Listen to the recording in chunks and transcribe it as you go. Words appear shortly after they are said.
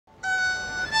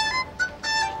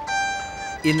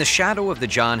In the shadow of the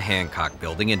John Hancock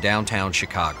Building in downtown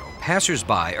Chicago,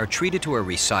 passers-by are treated to a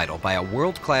recital by a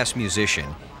world-class musician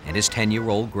and his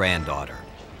 10-year-old granddaughter.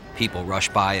 People rush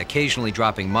by, occasionally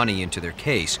dropping money into their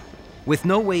case, with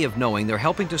no way of knowing they're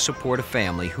helping to support a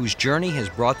family whose journey has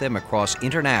brought them across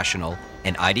international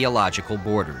and ideological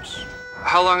borders.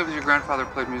 How long has your grandfather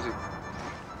played music?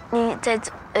 你在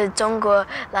中国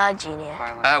了几年？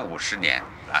 50年，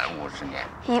来了50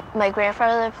年。 My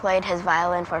grandfather played his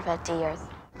violin for 50 years.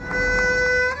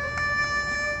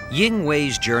 Ying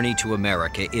Wei's journey to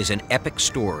America is an epic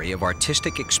story of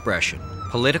artistic expression,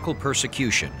 political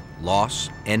persecution, loss,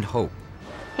 and hope.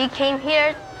 He came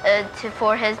here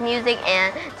for his music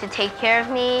and to take care of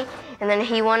me, and then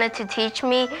he wanted to teach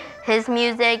me his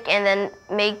music and then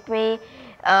make me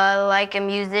like a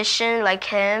musician like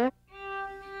him.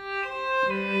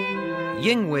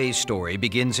 Ying Wei's story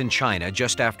begins in China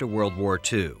just after World War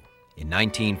II. In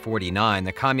 1949,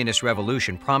 the Communist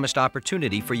Revolution promised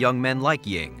opportunity for young men like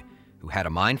Ying, who had a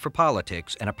mind for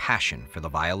politics and a passion for the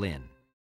violin.